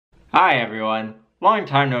Hi everyone. Long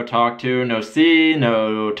time no talk to, no see,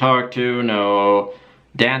 no talk to, no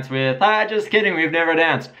dance with. Just kidding, we've never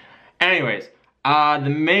danced. Anyways, the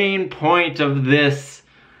main point of this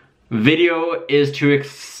video is to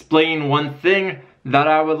explain one thing that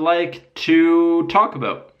I would like to talk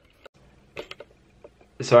about.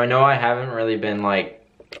 So I know I haven't really been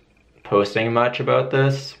posting much about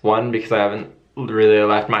this. One, because I haven't really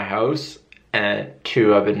left my house, and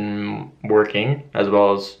two, I've been working, as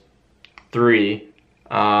well as three,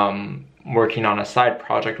 working on a side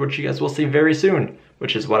project, which you guys will see very soon,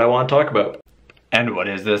 which is what I want to talk about. And what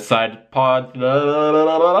is this side pod? Let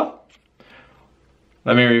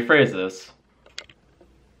me rephrase this.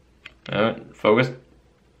 Focus.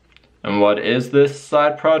 And what is this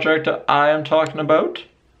side project I am talking about?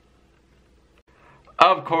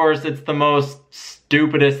 Of course, it's the most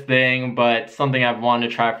stupidest thing, but something I've wanted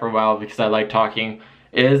to try for a while because I like talking,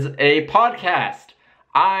 is a podcast.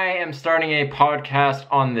 I am starting a podcast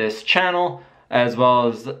on this channel, as well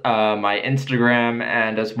as my Instagram,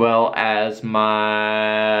 and as well as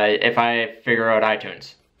my, if I figure out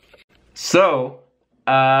iTunes. So,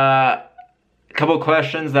 a couple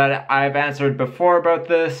questions that I've answered before about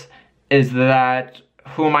this is that,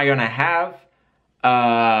 who am I gonna have?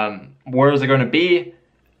 Where is it gonna be?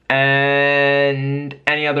 And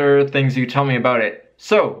any other things you tell me about it.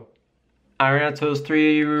 So, I'm gonna answer those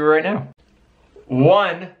three right now.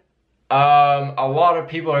 One, a lot of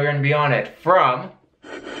people are going to be on it, from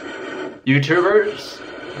YouTubers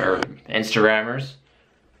or Instagrammers,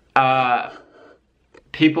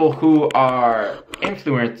 people who are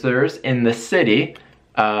influencers in the city,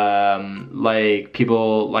 like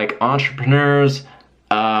people like entrepreneurs,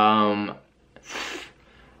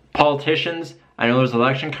 politicians. I know there's an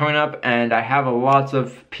election coming up, and I have lots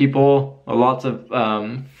of people, lots of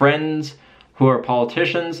friends who are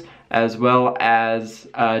politicians, as well as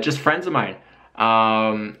just friends of mine.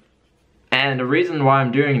 And the reason why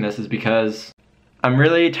I'm doing this is because I'm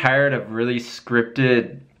really tired of really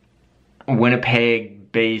scripted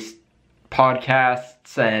Winnipeg-based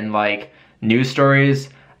podcasts and news stories.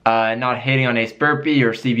 Not hating on Ace Burpee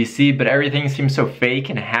or CBC, but everything seems so fake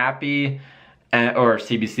and happy, or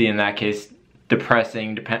CBC in that case,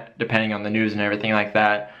 depressing, depending on the news and everything like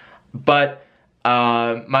that. But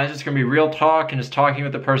mine's just gonna be real talk and just talking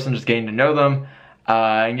with the person, just getting to know them,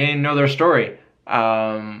 and getting to know their story,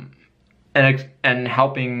 and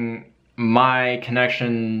helping my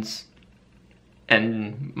connections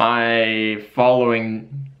and my following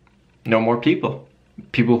know more people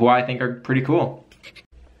who I think are pretty cool.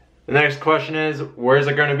 The next question is, where is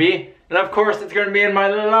it gonna be? And of course, it's gonna be in my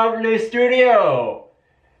lovely studio,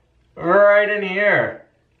 right in here.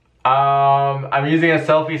 I'm using a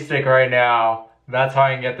selfie stick right now. That's how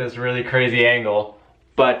I can get this really crazy angle.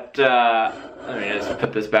 But, let me just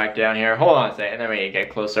put this back down here. Hold on a second, let me get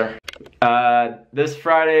closer. This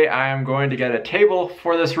Friday, I am going to get a table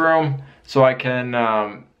for this room so I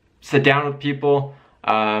can sit down with people.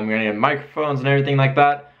 I'm gonna get microphones and everything like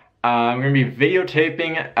that. I'm gonna be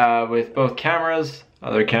videotaping with both cameras,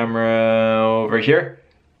 other camera over here,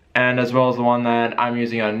 and as well as the one that I'm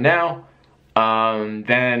using on now.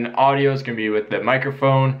 Then audio is gonna be with the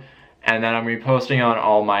microphone, and then I'm gonna be posting on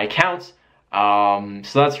all my accounts.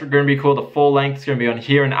 So that's gonna be cool. The full length is gonna be on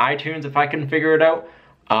here in iTunes if I can figure it out.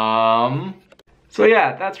 So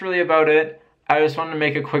yeah, that's really about it. I just wanted to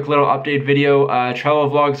make a quick little update video. Travel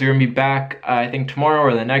vlogs are gonna be back, I think tomorrow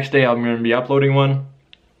or the next day. I'm gonna be uploading one.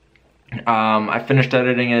 I finished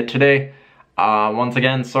editing it today. Once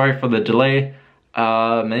again, sorry for the delay.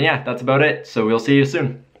 And yeah, that's about it. So we'll see you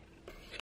soon.